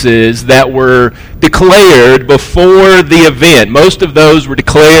that were declared before the event. Most of those were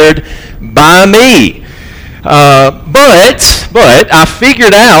declared by me. But I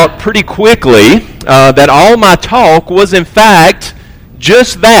figured out pretty quickly that all my talk was in fact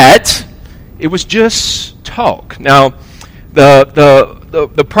just that. It was just talk. Now,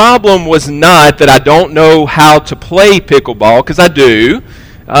 the problem was not that I don't know how to play pickleball, because I do.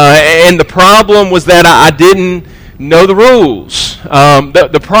 And the problem was that I didn't know the rules.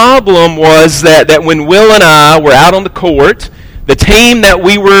 The problem was that when Will and I were out on the court, the team that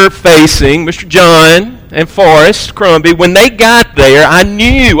we were facing, Mr. John and Forrest Crumbie, when they got there, I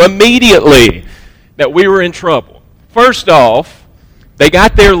knew immediately that we were in trouble. First off, they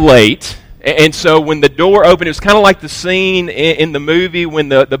got there late, and so when the door opened, it was kind of like the scene in the movie when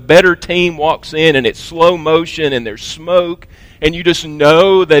the better team walks in and it's slow motion and there's smoke, and you just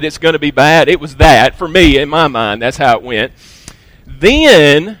know that it's going to be bad. It was that, for me, in my mind. That's how it went.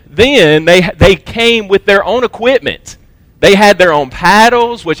 Then they came with their own equipment. They had their own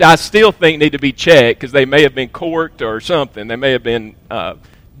paddles, which I still think need to be checked because they may have been corked or something. They may have been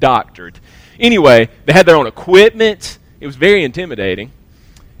doctored. Anyway, they had their own equipment. It was very intimidating.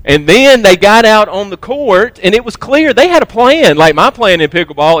 And then they got out on the court, and it was clear they had a plan. Like, my plan in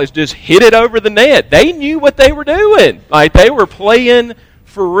pickleball is just hit it over the net. They knew what they were doing. Like, they were playing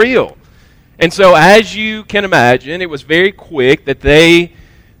for real. And so, as you can imagine, it was very quick that they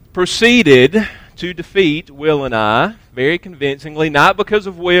proceeded to defeat Will and I very convincingly. Not because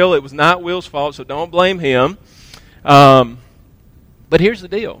of Will. It was not Will's fault, so don't blame him. But here's the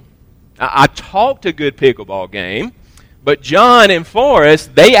deal. I talked a good pickleball game. But John and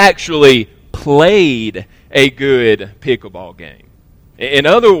Forrest, they actually played a good pickleball game. In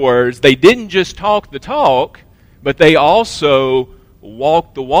other words, they didn't just talk the talk, but they also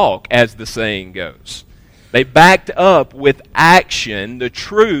walked the walk, as the saying goes. They backed up with action the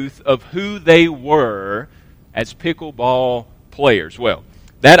truth of who they were as pickleball players. Well,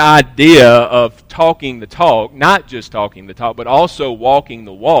 that idea of talking the talk, not just talking the talk, but also walking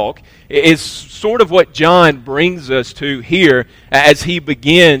the walk, is sort of what John brings us to here as he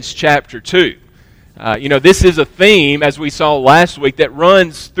begins chapter 2. This is a theme, as we saw last week, that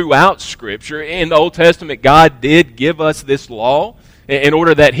runs throughout Scripture. In the Old Testament, God did give us this law in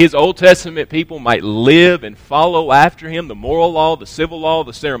order that His Old Testament people might live and follow after Him, the moral law, the civil law,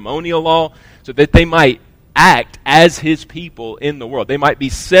 the ceremonial law, so that they might act as His people in the world. They might be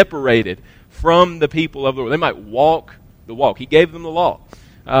separated from the people of the world. They might walk the walk. He gave them the law.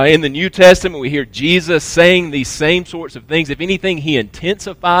 In the New Testament, we hear Jesus saying these same sorts of things. If anything, He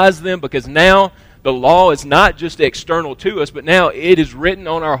intensifies them, because now the law is not just external to us, but now it is written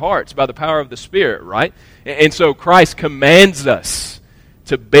on our hearts by the power of the Spirit, right? And so Christ commands us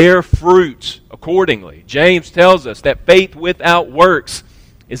to bear fruit accordingly. James tells us that faith without works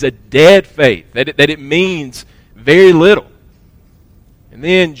is a dead faith, that it means very little. And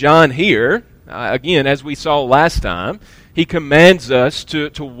then John here, again, as we saw last time, he commands us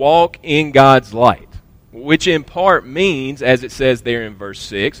to walk in God's light, which in part means, as it says there in verse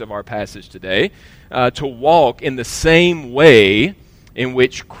 6 of our passage today, to walk in the same way in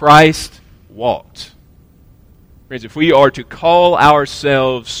which Christ walked. Friends, if we are to call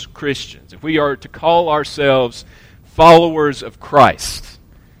ourselves Christians, if we are to call ourselves followers of Christ,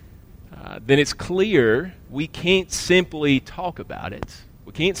 then it's clear we can't simply talk about it.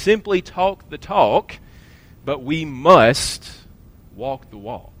 We can't simply talk the talk, but we must walk the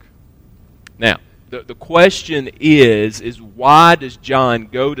walk. Now, the question is why does John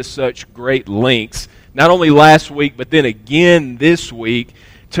go to such great lengths, not only last week, but then again this week,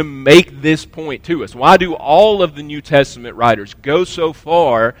 to make this point to us? Why do all of the New Testament writers go so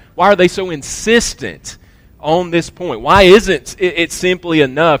far? Why are they so insistent on this point? Why isn't it simply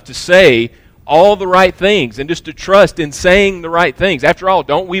enough to say all the right things and just to trust in saying the right things? After all,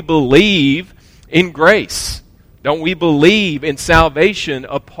 don't we believe in grace? Don't we believe in salvation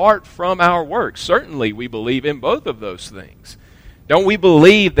apart from our works? Certainly we believe in both of those things. Don't we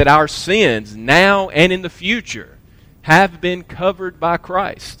believe that our sins now and in the future have been covered by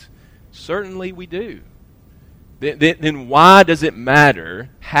Christ? Certainly we do. Then why does it matter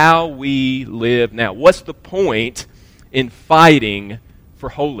how we live now? What's the point in fighting for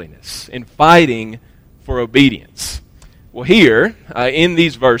holiness, in fighting for obedience? Well, here, in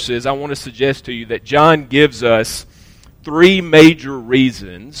these verses, I want to suggest to you that John gives us three major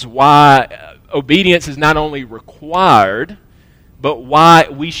reasons why obedience is not only required, but why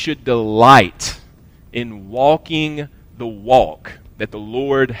we should delight in walking the walk that the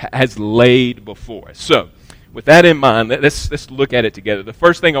Lord has laid before us. So, with that in mind, let's look at it together. The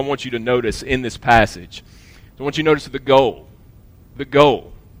first thing I want you to notice in this passage, I want you to notice the goal. The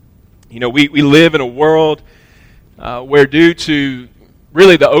goal. You know, we live in a world where, due to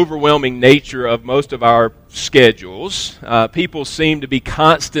really the overwhelming nature of most of our schedules, people seem to be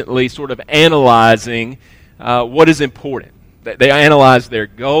constantly sort of analyzing what is important. They analyze their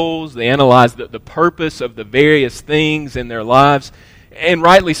goals, they analyze the purpose of the various things in their lives, and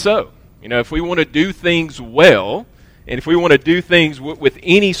rightly so. You know, if we want to do things well, and if we want to do things with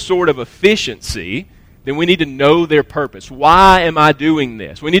any sort of efficiency, then we need to know their purpose. Why am I doing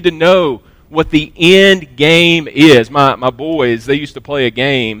this? We need to know what the end game is. My boys, they used to play a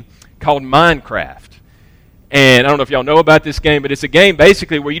game called Minecraft. And I don't know if y'all know about this game, but it's a game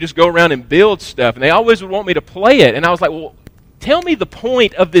basically where you just go around and build stuff. And they always would want me to play it. And I was like, well, tell me the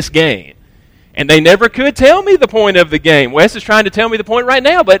point of this game. And they never could tell me the point of the game. Wes is trying to tell me the point right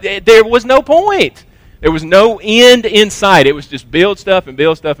now, but there was no point. There was no end in sight. It was just build stuff and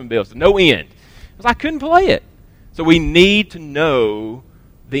build stuff and build stuff. No end. Because I couldn't play it. So we need to know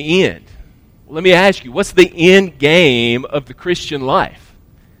the end. Well, let me ask you, what's the end game of the Christian life?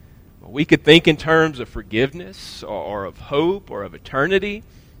 Well, we could think in terms of forgiveness or of hope or of eternity.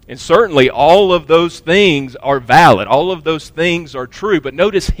 And certainly all of those things are valid. All of those things are true. But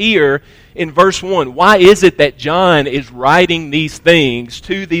notice here in verse 1, why is it that John is writing these things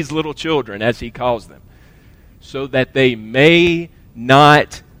to these little children, as he calls them? So that they may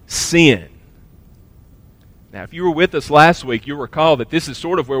not sin. Now, if you were with us last week, you'll recall that this is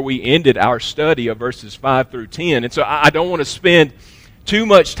sort of where we ended our study of verses 5 through 10. And so I don't want to spend too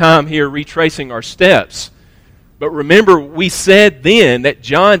much time here retracing our steps. But remember, we said then that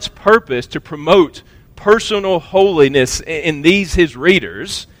John's purpose to promote personal holiness in these his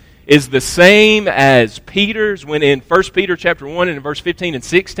readers is the same as Peter's when in 1 Peter chapter 1 and in verse 15 and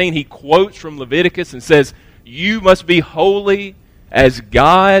 16 he quotes from Leviticus and says, "You must be holy as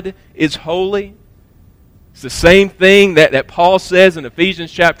God is holy." It's the same thing that Paul says in Ephesians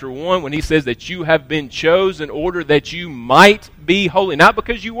chapter 1 when he says that you have been chosen in order that you might be holy. Not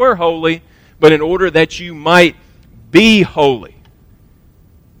because you were holy, but in order that you might be holy.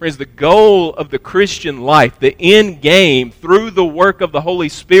 Friends, the goal of the Christian life, the end game through the work of the Holy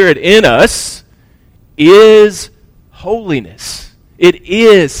Spirit in us, is holiness. It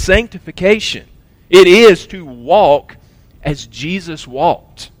is sanctification. It is to walk as Jesus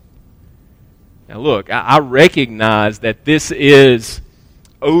walked. Now look, I recognize that this is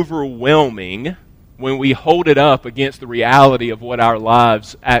overwhelming when we hold it up against the reality of what our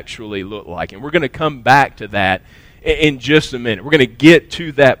lives actually look like. And we're going to come back to that in just a minute. We're going to get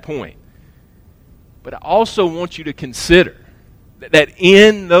to that point. But I also want you to consider that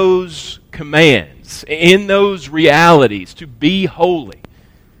in those commands, in those realities to be holy,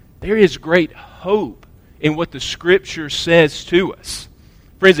 there is great hope in what the Scripture says to us.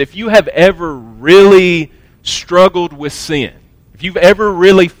 Friends, if you have ever really struggled with sin, if you've ever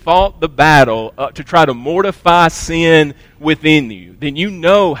really fought the battle to try to mortify sin within you, then you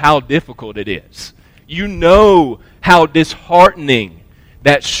know how difficult it is. You know how disheartening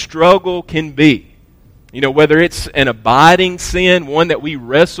that struggle can be. You know, whether it's an abiding sin, one that we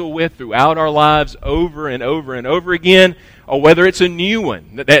wrestle with throughout our lives over and over and over again, or whether it's a new one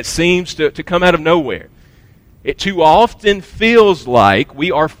that seems to come out of nowhere. It too often feels like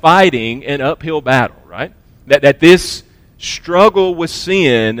we are fighting an uphill battle, right? That this struggle with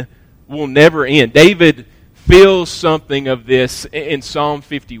sin will never end. David feels something of this in Psalm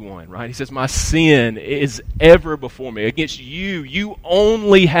 51, right? He says, "My sin is ever before me. Against you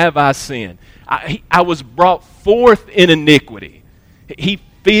only have I sinned. I was brought forth in iniquity." He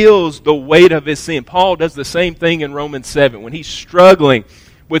feels the weight of his sin. Paul does the same thing in Romans 7 when he's struggling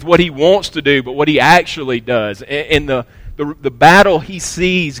with what he wants to do, but what he actually does, and the battle he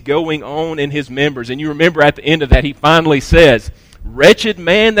sees going on in his members. And you remember at the end of that, he finally says, "Wretched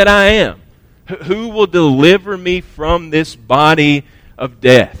man that I am, who will deliver me from this body of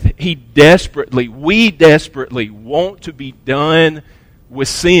death?" We desperately want to be done with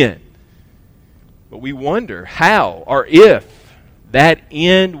sin. But we wonder how or if that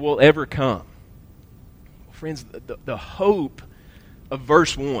end will ever come. Friends, the hope of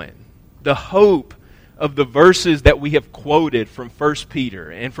verse 1, the hope of the verses that we have quoted from 1 Peter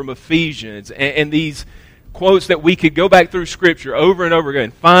and from Ephesians, and these quotes that we could go back through Scripture over and over again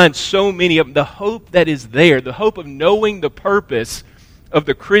and find so many of them, the hope that is there, the hope of knowing the purpose of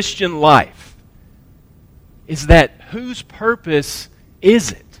the Christian life, is that whose purpose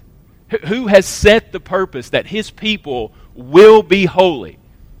is it? Who has set the purpose that His people will be holy?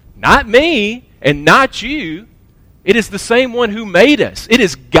 Not me and not you. It is the same one who made us. It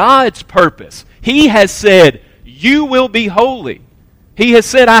is God's purpose. He has said, "You will be holy." He has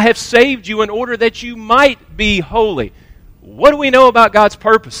said, "I have saved you in order that you might be holy." What do we know about God's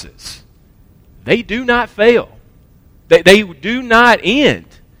purposes? they do not fail. They do not end.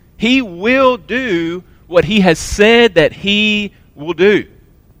 He will do what He has said that He will do.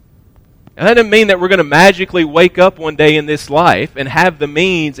 Now, that doesn't mean that we're going to magically wake up one day in this life and have the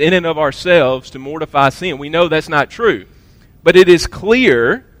means in and of ourselves to mortify sin. We know that's not true. But it is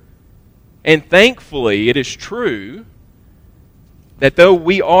clear, and thankfully it is true, that though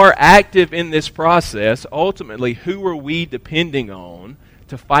we are active in this process, ultimately, who are we depending on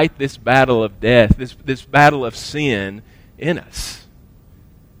to fight this battle of death, this battle of sin in us?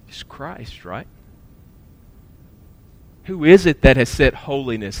 It's Christ, right? Who is it that has set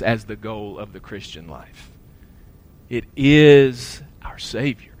holiness as the goal of the Christian life? It is our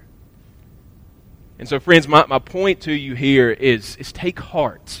Savior. And so, friends, my point to you here is take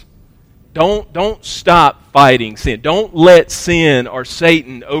heart. Don't stop fighting sin. Don't let sin or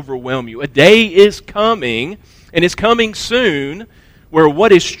Satan overwhelm you. A day is coming, and it's coming soon, where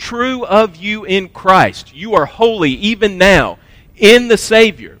what is true of you in Christ, you are holy even now in the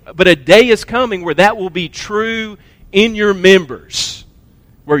Savior. But a day is coming where that will be true in your members,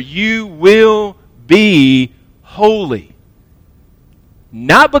 where you will be holy.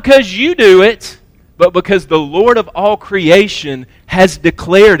 Not because you do it, but because the Lord of all creation has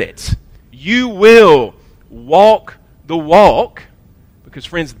declared it. You will walk the walk, because,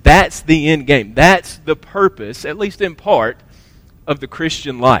 friends, that's the end game. That's the purpose, at least in part, of the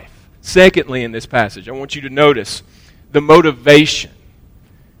Christian life. Secondly, in this passage, I want you to notice the motivation.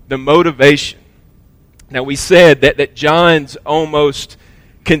 The motivation. Now, we said that John's almost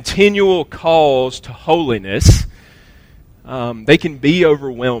continual calls to holiness, they can be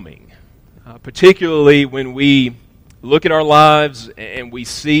overwhelming, particularly when we look at our lives and we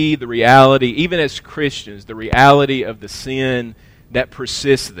see the reality, even as Christians, the reality of the sin that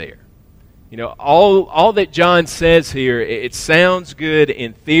persists there. You know, all that John says here, it sounds good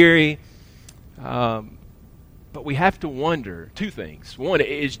in theory, but we have to wonder two things. One,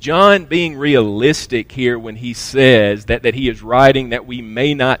 is John being realistic here when he says that he is writing that we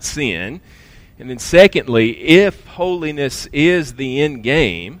may not sin? And then secondly, if holiness is the end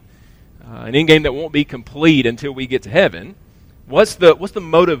game, an end game that won't be complete until we get to heaven, what's the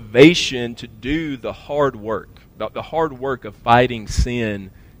motivation to do the hard work, the hard work of fighting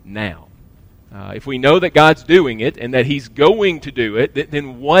sin now? If we know that God's doing it and that He's going to do it,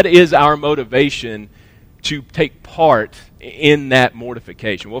 then what is our motivation to take part in that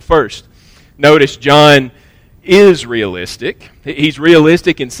mortification? Well, first, notice John is realistic. He's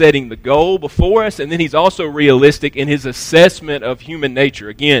realistic in setting the goal before us, and then he's also realistic in his assessment of human nature.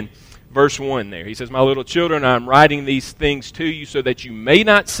 Again, verse 1 there. He says, "My little children, I'm writing these things to you so that you may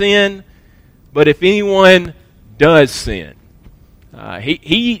not sin, but if anyone does sin."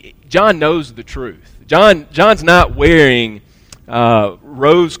 John knows the truth. John's not wearing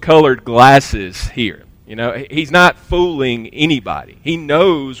rose-colored glasses here. You know, he's not fooling anybody. He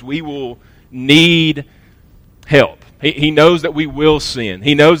knows we will need help. He knows that we will sin.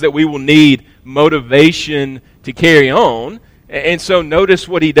 He knows that we will need motivation to carry on. And so notice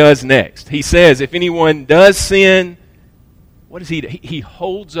what he does next. He says, if anyone does sin, what does he do? He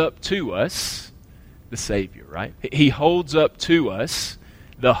holds up to us the Savior, right? He holds up to us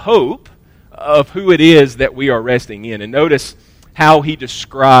the hope of who it is that we are resting in. And notice how he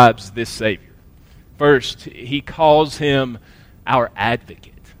describes this Savior. First, he calls him our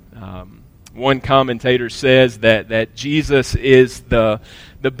advocate. One commentator says that Jesus is the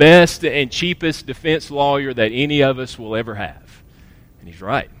best and cheapest defense lawyer that any of us will ever have. And he's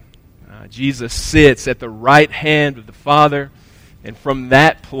right. Jesus sits at the right hand of the Father, and from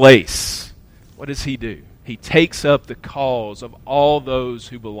that place, what does he do? He takes up the cause of all those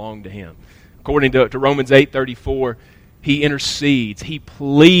who belong to him. According to Romans 8:34, he intercedes, he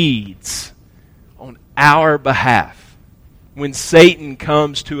pleads on our behalf. When Satan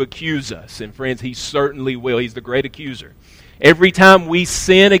comes to accuse us, and friends, he certainly will. He's the great accuser. Every time we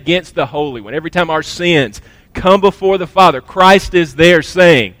sin against the Holy One, every time our sins come before the Father, Christ is there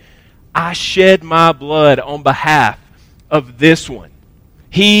saying, I shed my blood on behalf of this one.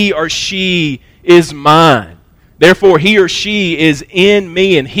 He or she is mine. Therefore, he or she is in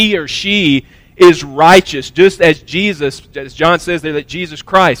me, and he or she is righteous, just as Jesus, as John says there, that Jesus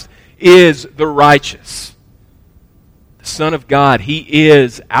Christ is the righteous. The Son of God, he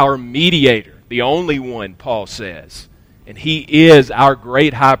is our mediator, the only one, Paul says. And he is our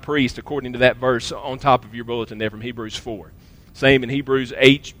great high priest, according to that verse on top of your bulletin there from Hebrews 4. Same in Hebrews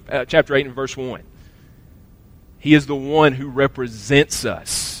 8, chapter 8 and verse 1. He is the one who represents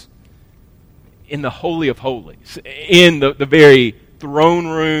us in the Holy of Holies, in the very throne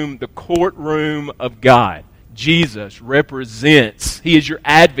room, the courtroom of God. Jesus represents, he is your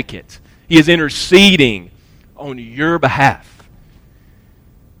advocate. He is interceding on your behalf.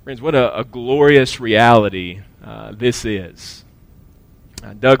 Friends, what a glorious reality this is.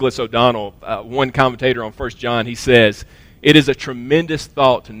 Douglas O'Donnell, one commentator on 1 John, he says, "It is a tremendous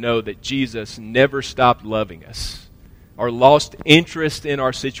thought to know that Jesus never stopped loving us or lost interest in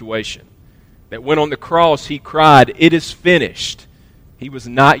our situation. That when on the cross he cried, 'It is finished,' he was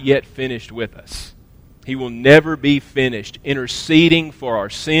not yet finished with us. He will never be finished interceding for our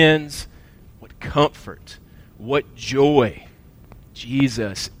sins. What comfort, what joy.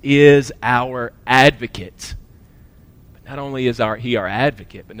 Jesus is our advocate." But not only is he our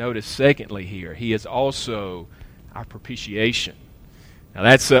advocate, but notice secondly here, he is also our propitiation. Now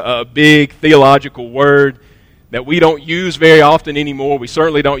that's a big theological word that we don't use very often anymore. We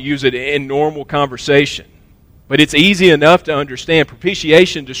certainly don't use it in normal conversation. But it's easy enough to understand.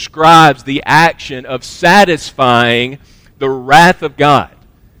 Propitiation describes the action of satisfying the wrath of God,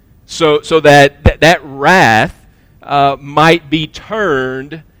 so that wrath might be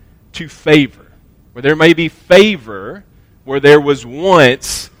turned to favor. Where there may be favor where there was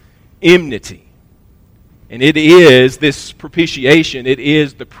once enmity. And it is this propitiation, it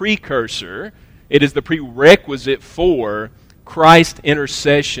is the precursor, it is the prerequisite for Christ's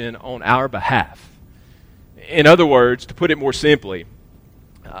intercession on our behalf. In other words, to put it more simply,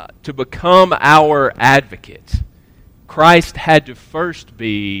 to become our advocate, Christ had to first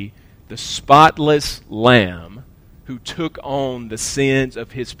be the spotless Lamb who took on the sins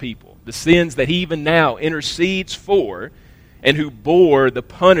of his people, the sins that he even now intercedes for, and who bore the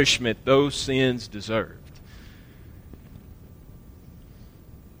punishment those sins deserved.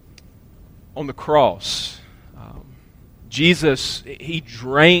 On the cross, Jesus, he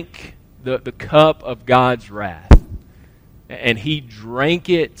drank the cup of God's wrath, and he drank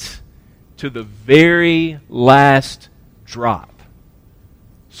it to the very last drop,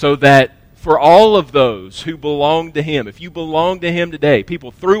 so that for all of those who belong to him, if you belong to him today,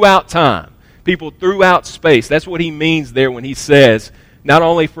 people throughout time, people throughout space, that's what he means there when he says, not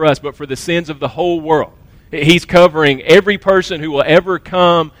only for us, but for the sins of the whole world. He's covering every person who will ever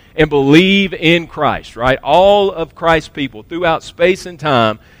come and believe in Christ, right? All of Christ's people throughout space and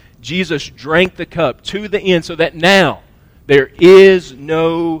time, Jesus drank the cup to the end so that now there is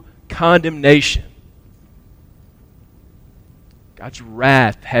no condemnation. God's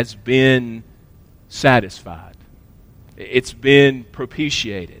wrath has been satisfied. It's been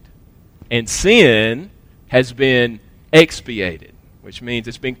propitiated. And sin has been expiated, which means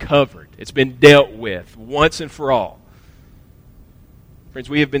it's been covered. It's been dealt with once and for all. Friends,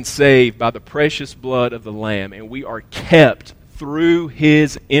 we have been saved by the precious blood of the Lamb, and we are kept through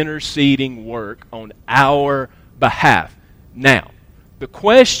his interceding work on our behalf. Now, the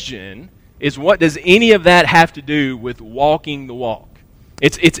question is, what does any of that have to do with walking the walk?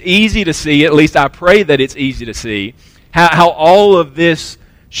 It's easy to see, at least I pray that it's easy to see, how all of this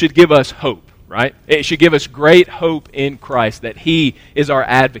should give us hope, right? It should give us great hope in Christ, that he is our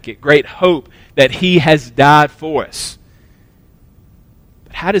advocate, great hope that he has died for us.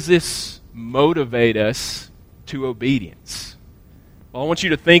 But how does this motivate us to obedience? Well, I want you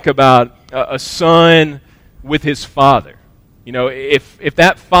to think about a son with his father. You know, if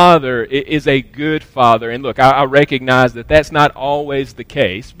that father is a good father, and look, I recognize that that's not always the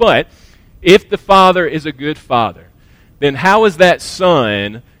case, but if the father is a good father, then how is that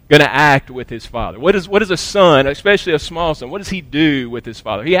son going to act with his father? What is a son, especially a small son, what does he do with his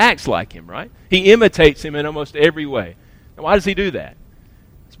father? He acts like him, right? He imitates him in almost every way. And why does he do that?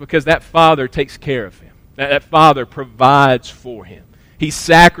 It's because that father takes care of him. That father provides for him. He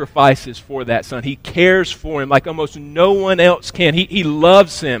sacrifices for that son. He cares for him like almost no one else can. He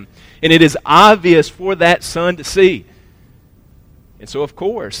loves him. And it is obvious for that son to see. And so, of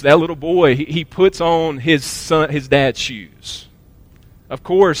course, that little boy, he puts on his dad's shoes. Of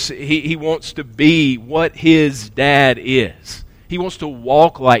course, he wants to be what his dad is. He wants to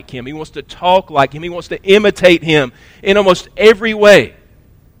walk like him. He wants to talk like him. He wants to imitate him in almost every way.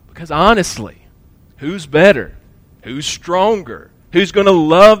 Because honestly, who's better? Who's stronger? Who's going to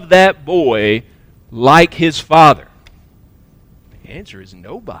love that boy like his father? The answer is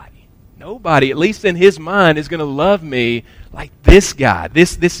nobody. Nobody, at least in his mind, is going to love me like this guy,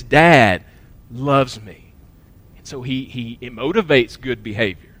 this dad loves me. And so it motivates good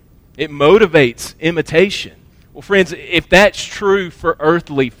behavior. It motivates imitation. Well, friends, if that's true for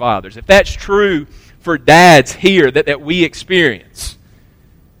earthly fathers, if that's true for dads here that we experience,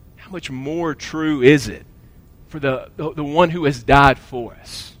 how much more true is it for the one who has died for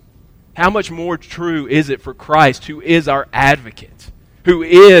us? How much more true is it for Christ, who is our advocate, who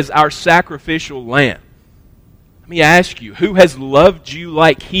is our sacrificial lamb? I me ask you, who has loved you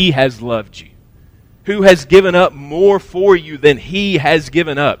like he has loved you? Who has given up more for you than he has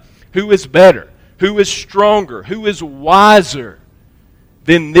given up? Who is better? Who is stronger? Who is wiser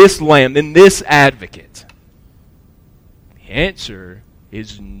than this Lamb, than this advocate? The answer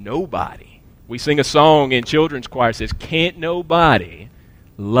is nobody. We sing a song in children's choir that says, "Can't nobody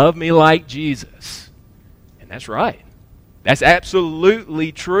love me like Jesus." And that's right. That's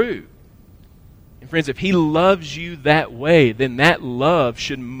absolutely true. And friends, if he loves you that way, then that love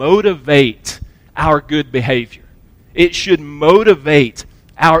should motivate our good behavior. It should motivate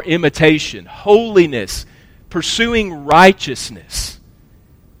our imitation, holiness, pursuing righteousness.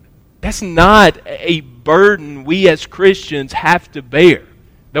 That's not a burden we as Christians have to bear,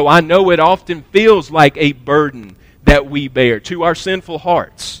 though I know it often feels like a burden that we bear to our sinful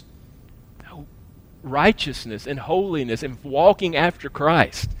hearts. No, righteousness and holiness and walking after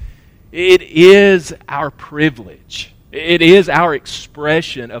Christ, it is our privilege. It is our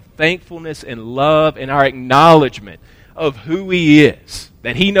expression of thankfulness and love and our acknowledgement of who he is,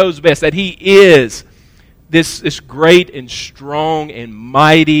 that he knows best, that he is this great and strong and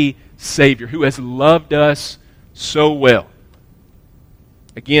mighty Savior who has loved us so well.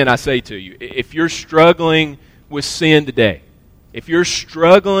 Again, I say to you, if you're struggling with sin today, if you're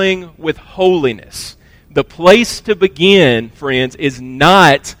struggling with holiness, the place to begin, friends, is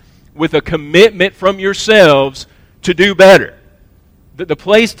not with a commitment from yourselves to do better. The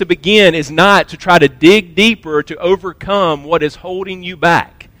place to begin is not to try to dig deeper to overcome what is holding you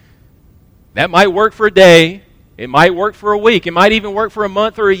back. That might work for a day. It might work for a week. It might even work for a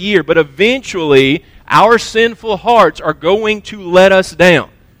month or a year. But eventually, our sinful hearts are going to let us down.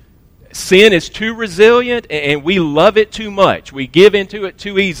 Sin is too resilient, and we love it too much. We give into it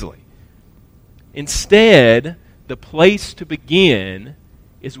too easily. Instead, the place to begin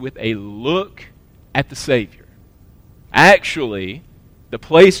is with a look at the Savior. Actually, the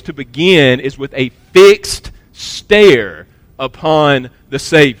place to begin is with a fixed stare upon the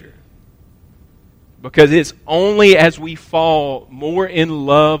Savior. Because it's only as we fall more in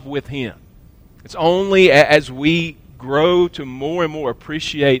love with him, it's only as we grow to more and more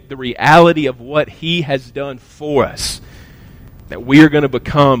appreciate the reality of what he has done for us, that we are going to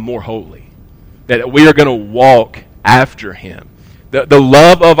become more holy, that we are going to walk after him. The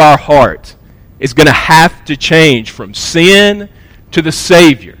love of our heart is going to have to change from sin to the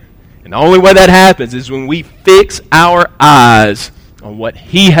Savior. And the only way that happens is when we fix our eyes on what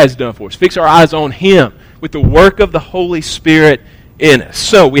he has done for us. Fix our eyes on him with the work of the Holy Spirit in us.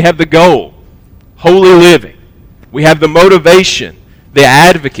 So we have the goal, holy living. We have the motivation, the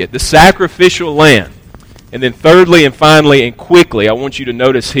advocate, the sacrificial lamb. And then thirdly and finally and quickly, I want you to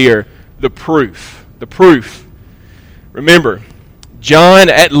notice here the proof. The proof. Remember, John,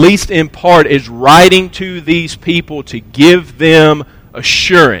 at least in part, is writing to these people to give them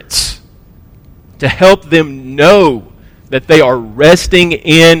assurance, to help them know that they are resting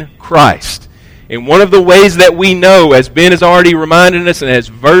in Christ. And one of the ways that we know, as Ben has already reminded us and as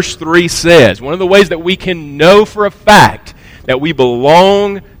verse 3 says, one of the ways that we can know for a fact that we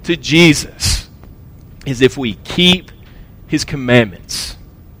belong to Jesus is if we keep his commandments.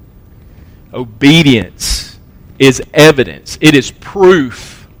 Obedience is evidence. It is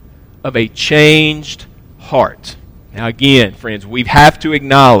proof of a changed heart. Now again, friends, we have to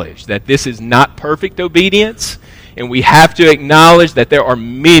acknowledge that this is not perfect obedience, and we have to acknowledge that there are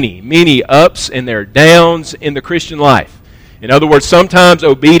many, many ups and there are downs in the Christian life. In other words, sometimes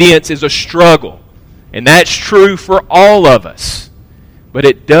obedience is a struggle, and that's true for all of us. But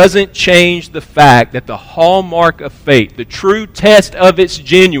it doesn't change the fact that the hallmark of faith, the true test of its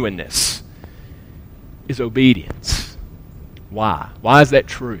genuineness, is obedience. Why? Why is that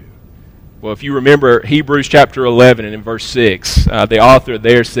true? Well, if you remember Hebrews chapter 11 and in verse 6, the author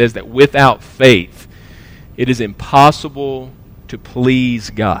there says that without faith, it is impossible to please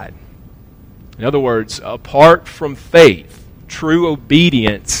God. In other words, apart from faith, true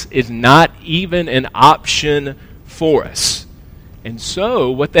obedience is not even an option for us. And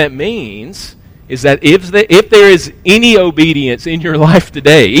so what that means is that if there is any obedience in your life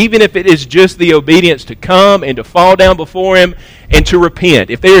today, even if it is just the obedience to come and to fall down before him and to repent,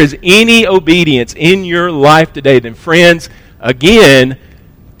 if there is any obedience in your life today, then friends, again,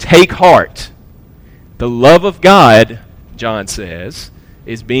 take heart. The love of God, John says,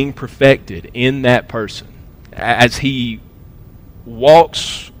 is being perfected in that person as he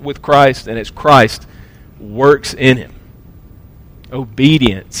walks with Christ and as Christ works in him.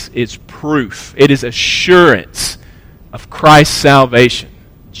 Obedience is proof. It is assurance of Christ's salvation.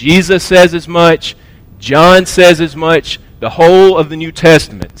 Jesus says as much. John says as much. The whole of the New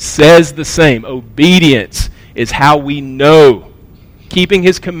Testament says the same. Obedience is how we know. Keeping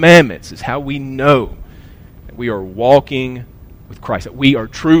His commandments is how we know that we are walking with Christ, that we are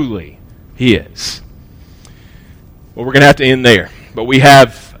truly His. Well, we're going to have to end there. But we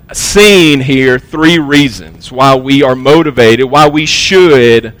have seen here 3 reasons why we are motivated, why we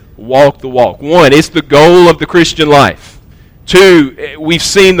should walk the walk. 1, it's the goal of the Christian life. 2, we've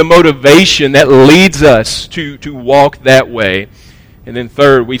seen the motivation that leads us to walk that way. And then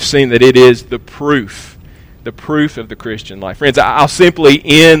 3rd, we've seen that it is the proof of the Christian life. Friends, I'll simply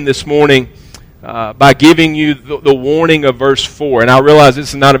end this morning by giving you the warning of verse 4. And I realize this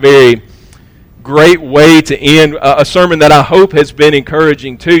is not a very great way to end a sermon that I hope has been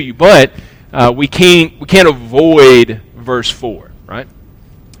encouraging to you, but we can't avoid verse 4, right?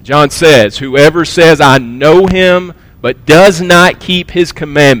 John says, "Whoever says, 'I know Him,' but does not keep His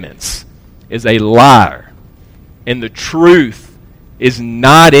commandments is a liar, and the truth is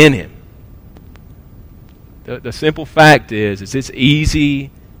not in him." The simple fact is it's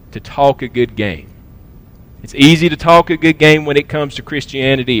easy to talk a good game. It's easy to talk a good game when it comes to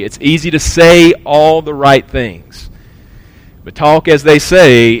Christianity. It's easy to say all the right things. But talk, as they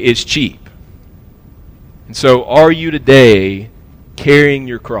say, is cheap. And so are you today carrying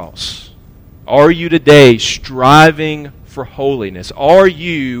your cross? Are you today striving for holiness? Are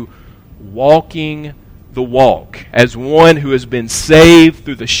you walking the walk as one who has been saved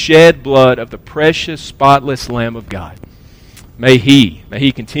through the shed blood of the precious, spotless Lamb of God? May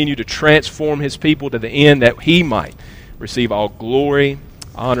He continue to transform His people to the end that He might receive all glory,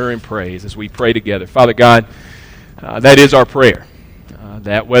 honor, and praise as we pray together. Father God, that is our prayer,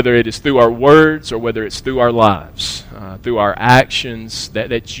 that whether it is through our words or whether it's through our lives, through our actions,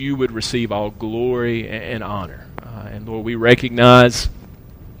 that You would receive all glory and honor. And Lord, we recognize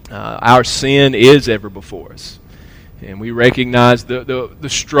our sin is ever before us. And we recognize the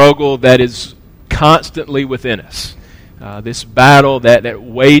struggle that is constantly within us. This battle that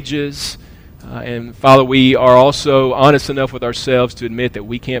wages. And Father, we are also honest enough with ourselves to admit that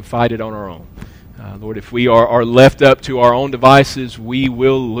we can't fight it on our own. Lord, if we are left up to our own devices, we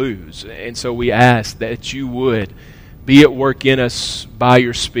will lose. And so we ask that You would be at work in us by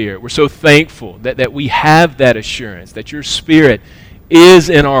Your Spirit. We're so thankful that we have that assurance, that Your Spirit is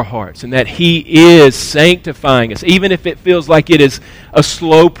in our hearts and that He is sanctifying us, even if it feels like it is a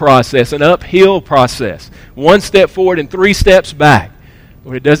slow process, an uphill process, 1 step forward and 3 steps back.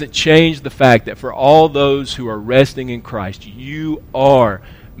 Lord, it doesn't change the fact that for all those who are resting in Christ, You are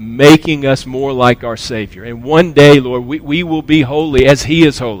making us more like our Savior. And one day, Lord, we will be holy as He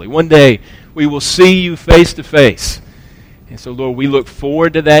is holy. One day, we will see You face to face. And so, Lord, we look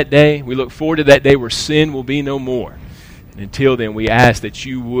forward to that day. We look forward to that day where sin will be no more. And until then, we ask that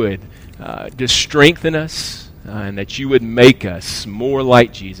You would just strengthen us and that You would make us more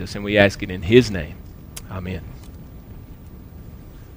like Jesus. And we ask it in His name. Amen.